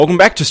Welcome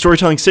back to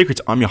Storytelling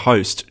Secrets. I'm your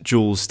host,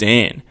 Jules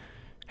Dan.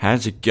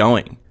 How's it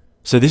going?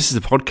 So this is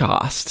a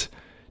podcast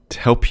to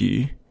help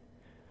you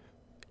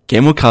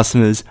get more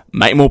customers,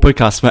 make more per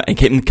customer, and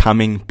keep them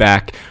coming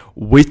back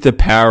with the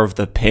power of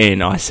the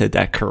pen. I said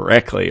that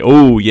correctly.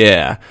 Oh,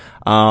 yeah.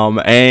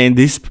 And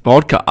this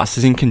podcast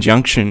is in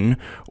conjunction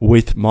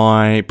with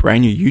my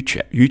brand new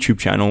YouTube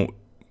channel,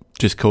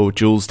 just called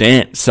Jules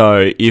Dan.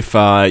 So if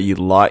you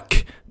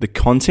like the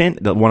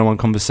content, the one-on-one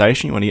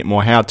conversation, you want to get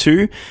more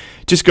how-to,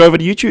 just go over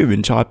to YouTube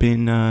and type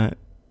in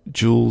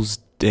Jules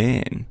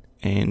Dan,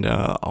 and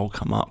I'll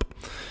come up.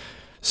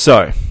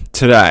 So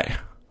today,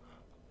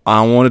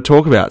 I want to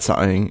talk about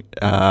something.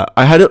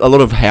 I had a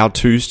lot of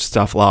how-to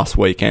stuff last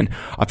week, and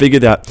I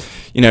figured that,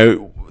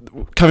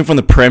 coming from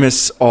the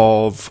premise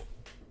of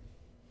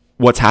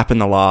what's happened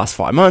the last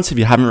 5 months, if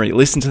you haven't really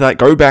listened to that,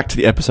 go back to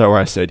the episode where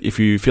I said, if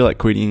you feel like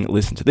quitting,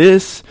 listen to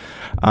this.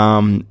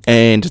 And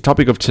the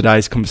topic of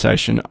today's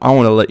conversation I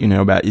want to let you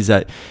know about is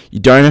that you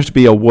don't have to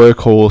be a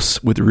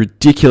workhorse with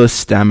ridiculous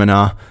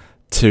stamina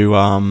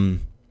to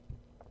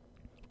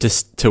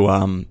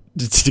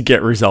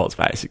get results,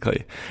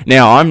 basically.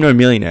 Now, I'm no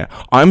millionaire.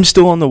 I'm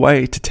still on the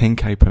way to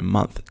 10K per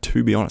month,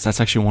 to be honest.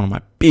 That's actually one of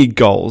my big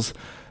goals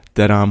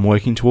that I'm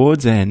working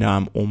towards, and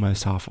I'm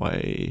almost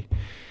halfway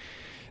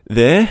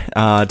there.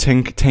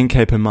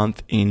 10K per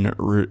month in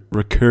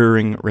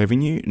recurring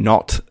revenue,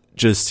 not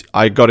just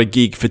I got a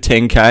gig for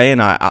 10K and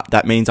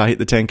that means I hit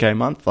the 10K a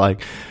month.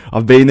 Like,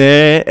 I've been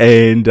there,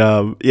 and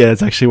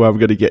it's actually where I'm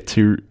going to get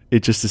to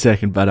in just a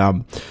second. But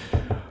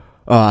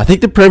I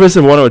think the premise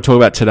of what I would talk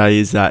about today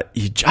is that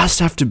you just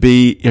have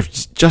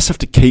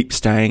to keep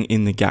staying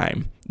in the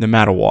game, no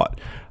matter what.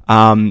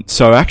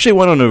 So I actually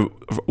went on a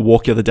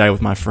walk the other day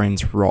with my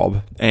friend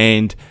Rob,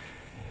 and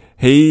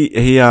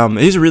he's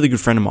a really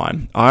good friend of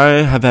mine. I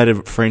have had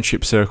a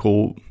friendship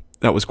circle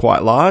that was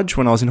quite large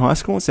when I was in high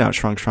school. It's now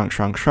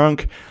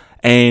shrunk,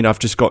 and I've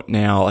just got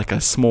now like a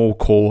small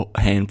core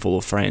handful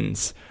of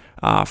friends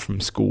from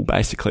school,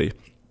 basically.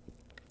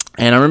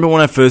 And I remember when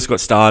I first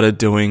got started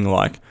doing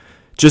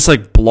just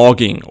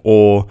blogging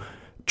or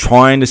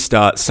trying to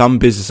start some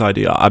business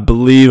idea. I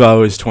believe I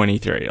was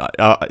 23.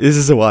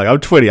 I'm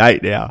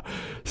 28 now.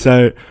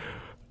 So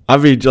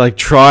I've been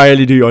trying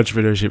to do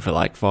entrepreneurship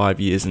for 5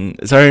 years, and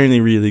it's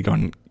only really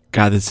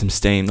gathered some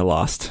steam the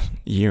last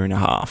year and a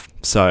half.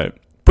 So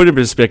put it in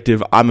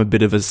perspective, I'm a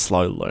bit of a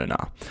slow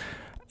learner.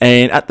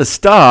 And at the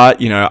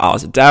start, I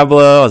was a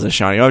dabbler, I was a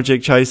shiny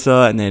object chaser,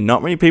 and then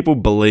not many people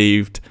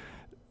believed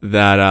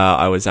that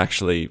I was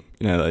actually,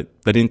 they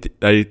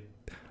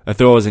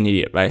thought I was an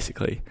idiot,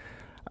 basically.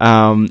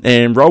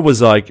 And Rob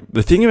was like,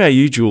 the thing about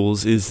you,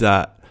 Jules, is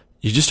that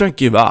you just don't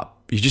give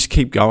up. You just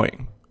keep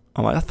going.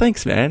 I'm like, oh,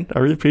 thanks, man. I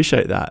really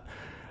appreciate that.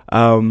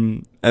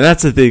 And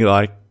that's the thing,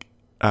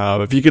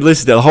 if you could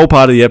listen to the whole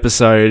part of the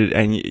episode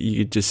and you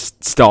could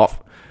just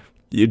stop,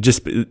 it'd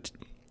just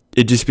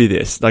be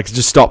this.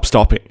 Just stop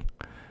stopping.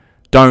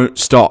 Don't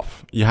stop.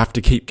 You have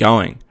to keep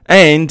going.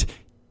 And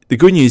the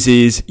good news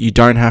is you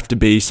don't have to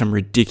be some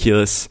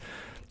ridiculous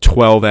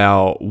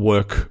 12-hour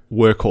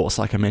workhorse,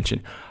 like I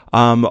mentioned.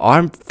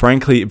 I'm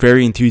frankly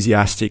very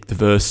enthusiastic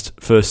the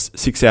first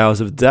 6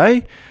 hours of the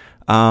day.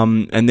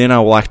 And then I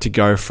like to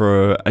go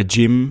for a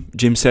gym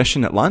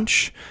session at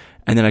lunch,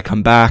 and then I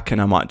come back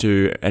and I might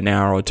do an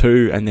hour or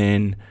two, and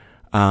then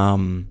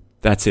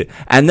that's it.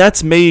 And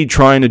that's me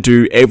trying to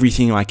do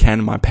everything I can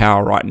in my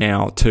power right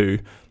now to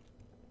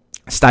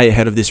stay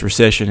ahead of this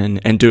recession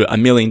and do a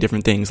million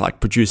different things, like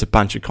produce a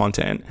bunch of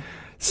content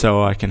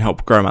so I can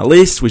help grow my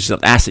list, which is an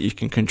asset you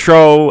can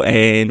control.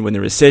 And when the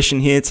recession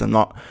hits, I'm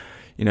not,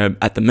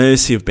 at the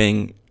mercy of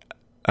being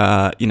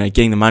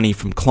getting the money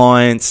from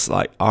clients.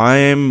 I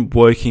am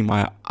working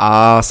my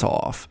ass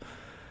off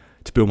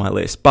to build my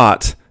list,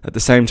 but at the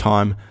same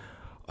time,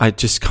 I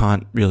just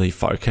can't really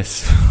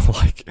focus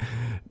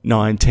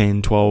 9,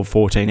 10, 12,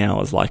 14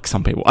 hours like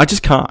some people. I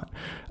just can't.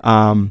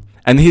 And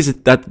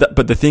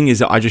but the thing is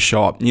that I just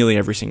show up nearly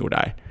every single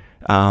day.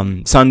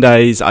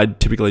 Sundays, I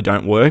typically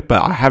don't work,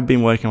 but I have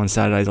been working on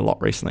Saturdays a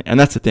lot recently, and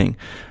that's the thing.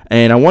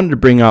 And I wanted to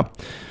bring up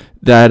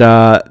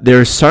that there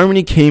are so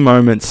many key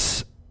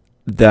moments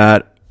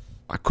that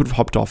I could have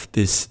hopped off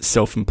this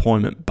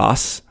self-employment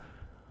bus,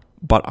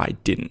 but I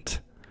didn't.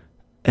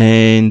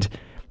 And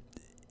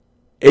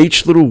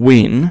each little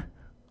win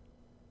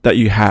that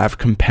you have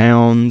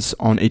compounds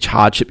on each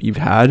hardship you've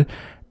had,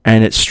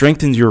 and it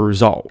strengthens your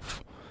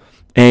resolve.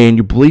 And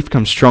your belief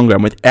becomes stronger.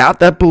 And without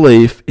that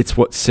belief, it's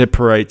what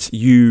separates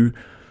you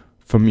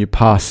from your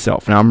past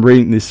self. Now, I'm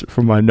reading this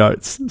from my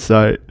notes,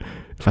 so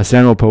if I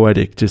sound more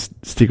poetic, just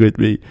stick with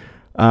me.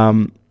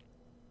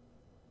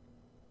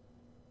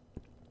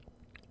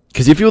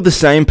 Because if you're the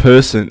same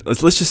person,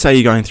 let's just say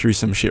you're going through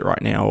some shit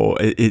right now, or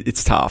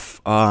it's tough,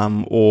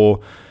 or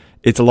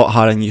it's a lot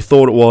harder than you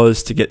thought it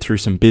was to get through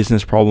some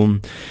business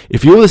problem.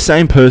 If you're the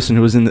same person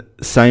who was in the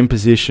same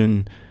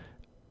position,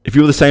 if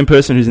you're the same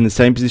person who's in the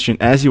same position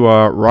as you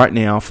are right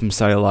now from,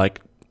 say,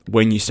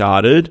 when you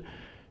started,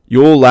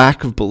 your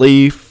lack of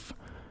belief,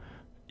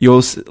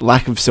 your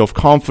lack of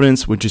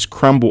self-confidence would just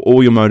crumble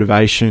all your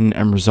motivation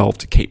and resolve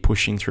to keep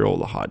pushing through all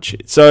the hard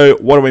shit. So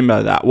what do we mean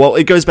by that? Well,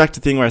 it goes back to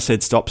the thing where I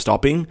said stop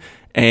stopping,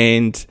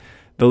 and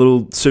the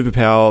little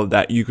superpower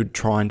that you could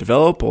try and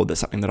develop, or there's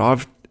something that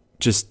I've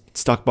just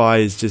stuck by,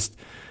 is just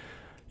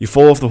you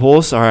fall off the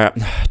horse. All right,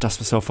 dust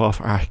myself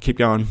off. All right, keep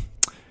going,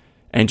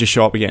 and just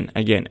show up again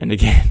and again and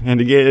again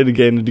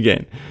and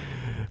again.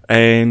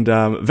 And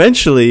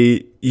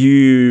eventually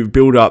you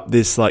build up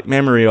this like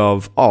memory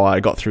of, oh, I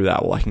got through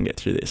that. Well, I can get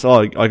through this.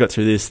 Oh, I got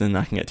through this, then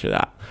I can get through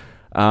that.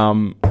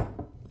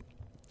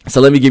 So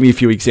let me give you a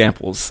few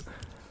examples.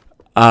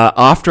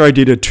 After I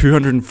did a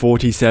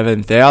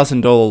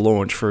 $247,000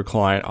 launch for a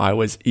client, I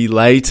was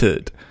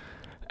elated.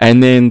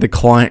 And then the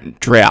client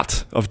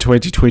drought of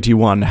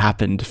 2021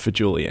 happened for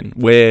Julian,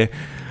 where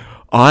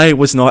I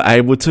was not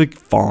able to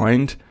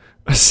find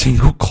a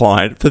single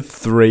client for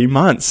 3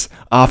 months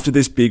after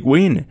this big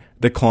win.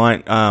 The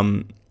client,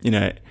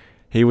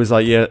 he was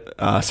like,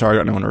 sorry, I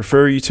got no one to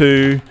refer you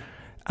to.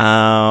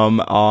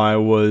 I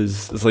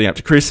was leading up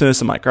to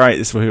Christmas. I'm like, great,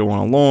 this is who I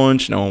want to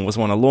launch. No one was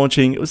want to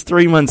launching. It was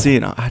 3 months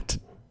in. I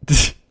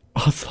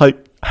was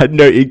like, I had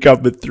no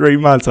income for 3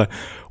 months. Like,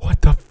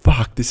 what the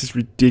fuck? This is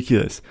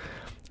ridiculous.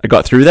 I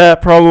got through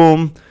that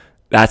problem.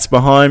 That's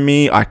behind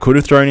me. I could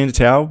have thrown in the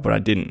towel, but I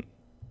didn't.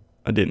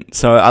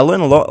 So I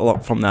learned a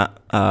lot from that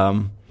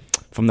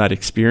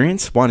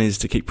experience. One is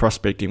to keep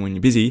prospecting when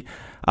you're busy,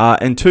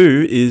 and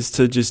two is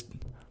to just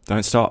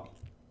don't stop.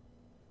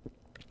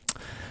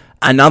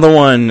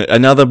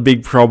 Another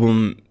big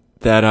problem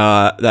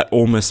that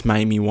almost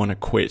made me want to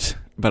quit,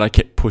 but I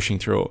kept pushing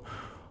through it,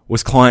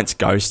 was clients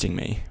ghosting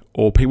me,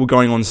 or people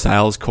going on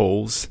sales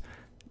calls,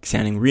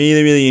 sounding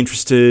really, really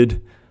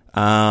interested.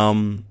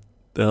 They're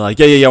like,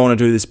 yeah, I want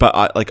to do this, but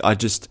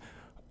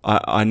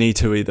I need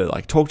to either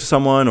like talk to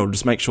someone or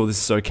just make sure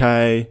this is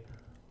okay.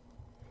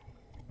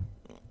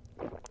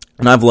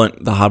 And I've learned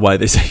the hard way.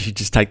 They say you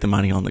just take the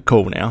money on the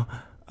call now.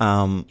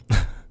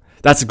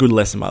 That's a good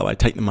lesson, by the way.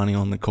 Take the money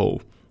on the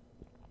call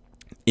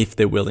if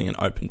they're willing and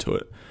open to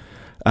it.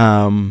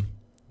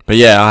 But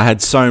yeah, I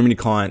had so many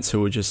clients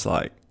who were just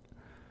like,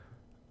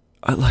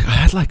 I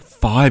had like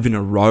 5 in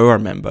a row. I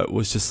remember it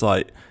was just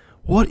like,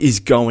 what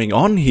is going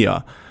on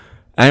here?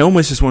 I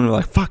almost just wanted to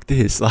like, fuck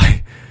this.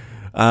 But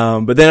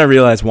then I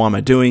realized, why am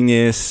I doing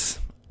this?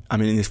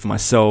 I'm in this for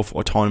myself,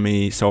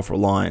 autonomy,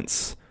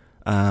 self-reliance.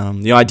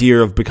 The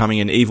idea of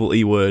becoming an evil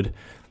E-word,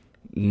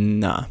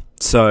 nah.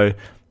 So,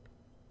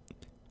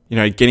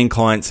 getting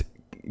clients,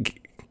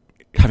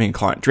 having a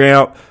client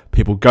drought,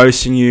 people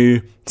ghosting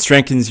you,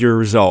 strengthens your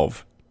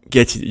resolve.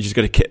 You just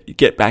got to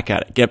get back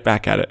at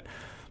it.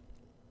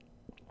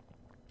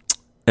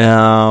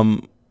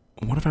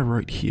 What have I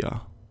wrote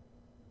here?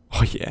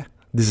 Oh yeah,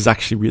 this is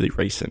actually really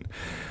recent.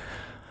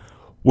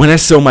 When I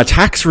saw my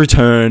tax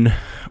return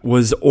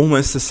was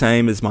almost the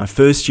same as my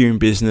first year in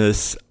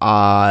business,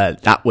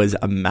 that was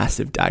a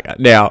massive dagger.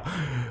 Now,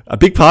 a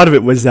big part of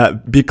it was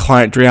that big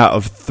client drought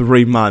of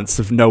 3 months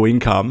of no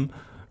income.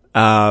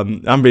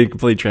 I'm being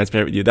completely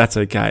transparent with you. That's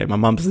okay. My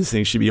mum's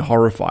listening. She'd be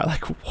horrified.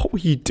 Like, what were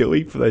you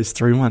doing for those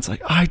 3 months?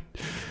 Like,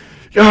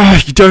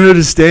 you don't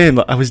understand.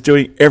 Like, I was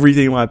doing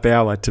everything in my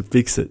power to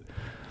fix it.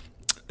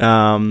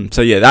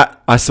 So yeah,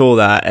 that I saw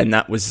that, and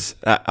I was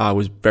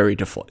very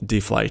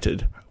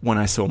deflated when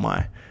I saw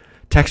my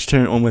tax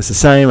return almost the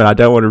same, and I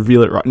don't want to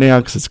reveal it right now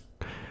because it's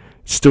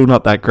still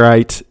not that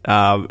great.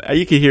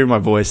 You can hear in my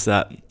voice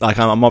that like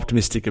I'm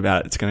optimistic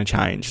about it. It's going to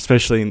change,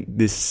 especially in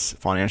this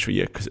financial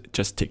year because it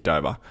just ticked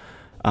over.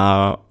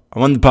 I'm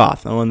on the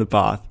path.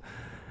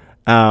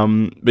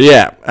 But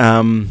yeah,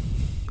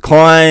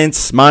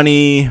 clients,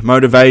 money,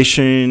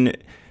 motivation.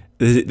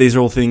 These are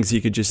all things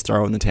you could just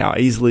throw in the towel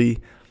easily.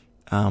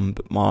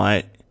 But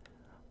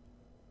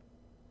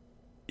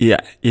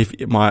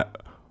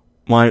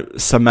my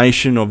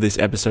summation of this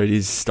episode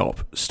is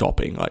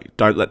stopping. Like,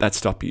 don't let that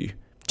stop you.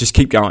 Just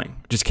keep going.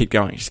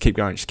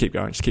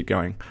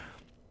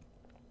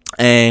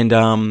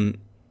 And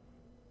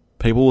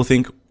people will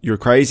think you're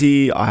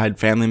crazy. I had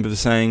family members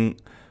saying,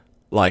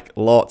 like,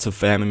 lots of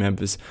family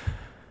members.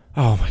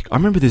 Oh my! I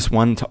remember this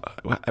one time,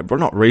 but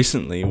not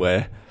recently,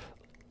 where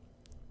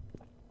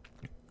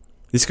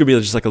this could be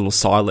just like a little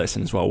side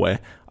lesson as well. Where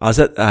I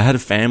had a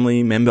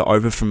family member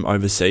over from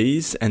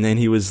overseas, and then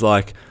he was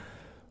like,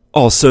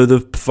 "Oh, so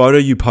the photo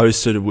you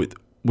posted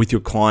with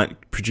your client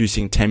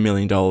producing $10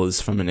 million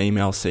from an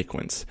email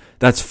sequence,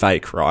 that's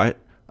fake, right?"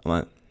 I'm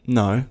like,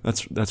 "No,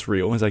 that's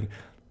real." He's like,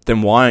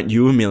 "Then why aren't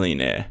you a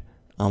millionaire?"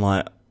 I'm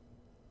like,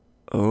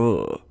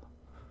 "Oh."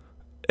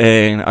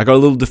 And I got a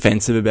little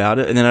defensive about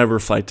it, and then I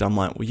reflected. I'm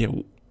like, well, yeah,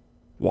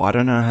 why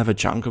don't I have a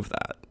chunk of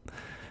that? It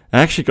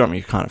actually got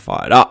me kind of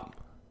fired up.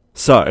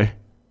 So,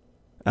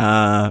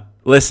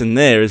 lesson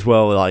there as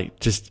well, like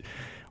just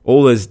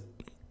all those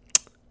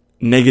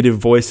negative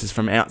voices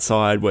from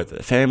outside, whether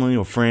family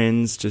or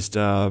friends, just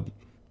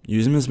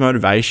use them as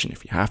motivation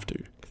if you have to.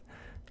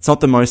 It's not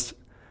the most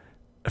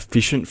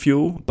efficient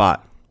fuel,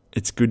 but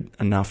it's good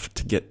enough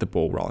to get the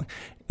ball rolling.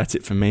 That's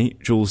it for me,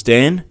 Jules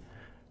Dan.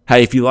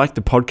 Hey, if you like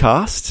the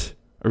podcast,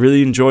 I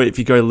really enjoy it if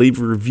you go leave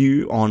a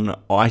review on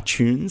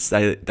iTunes.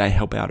 They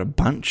help out a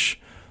bunch.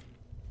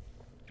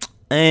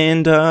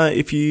 And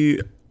if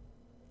you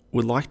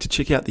would like to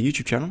check out the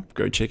YouTube channel,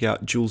 go check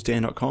out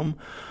julesdan.com.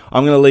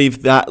 I'm going to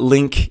leave that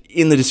link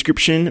in the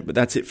description, but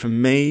that's it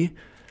from me.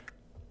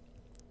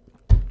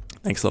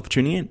 Thanks a lot for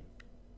tuning in.